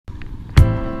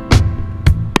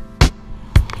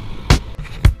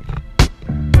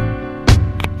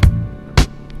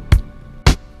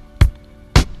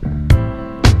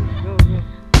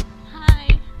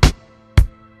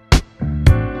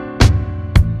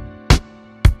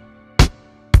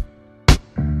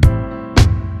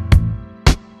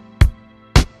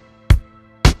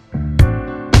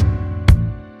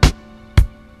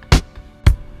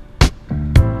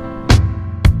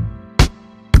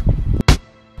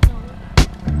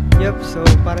Yup, so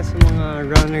para sa mga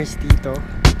runners dito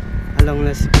along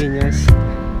Las Pinas,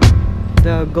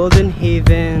 the Golden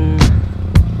Haven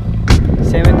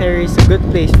Cemetery is a good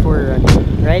place for running,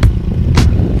 right?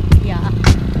 Yeah.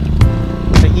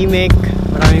 Tahimik,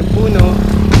 maraming puno,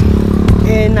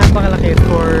 and napakalaki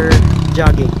for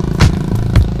jogging.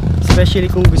 Especially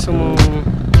kung gusto mong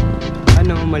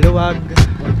maluwag,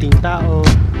 konting tao.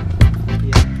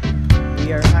 Yeah.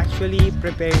 We are actually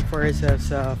preparing for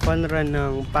ourselves sa fun run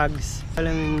ng PAGS.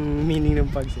 Walang meaning ng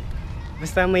PAGS eh.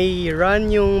 Basta may run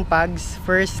yung PAGS,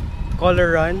 first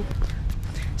color run.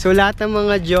 So lahat ng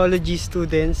mga geology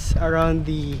students around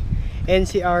the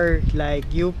NCR like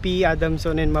UP,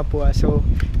 Adamson, and Mapua. So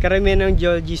karamihan ng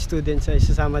geology students ay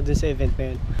sasama dun sa event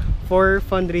na yun for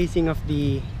fundraising of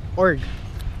the org,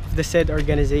 of the said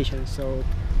organization. So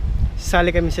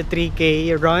sasali kami sa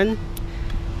 3K run.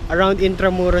 Around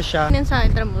Intramuros siya. Yan sa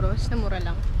Intramuros, na mura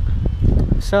lang.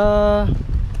 Sa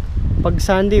pag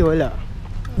Sunday wala.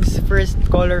 This first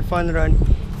color fun run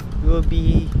will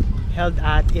be held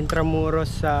at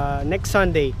Intramuros next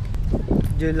Sunday,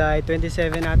 July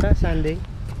 27 ata, Sunday.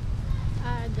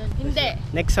 Hindi.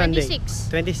 Next Sunday.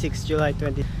 26 July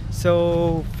 20.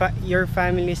 So your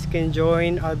families can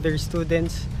join, other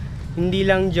students. Hindi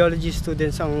lang geology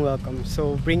students ang welcome.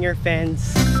 So bring your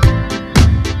friends.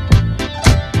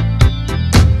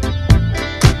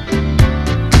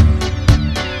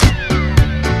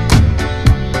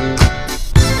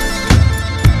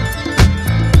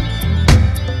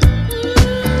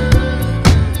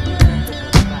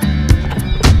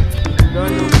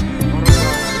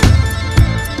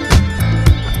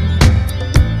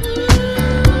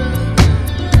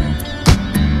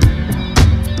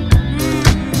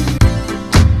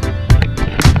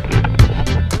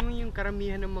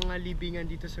 Karamihan ng mga libingan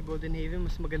dito sa Golden Haven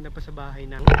mas maganda pa sa bahay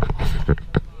na.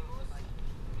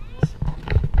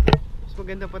 Mas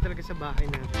maganda pa talaga sa bahay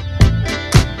natin.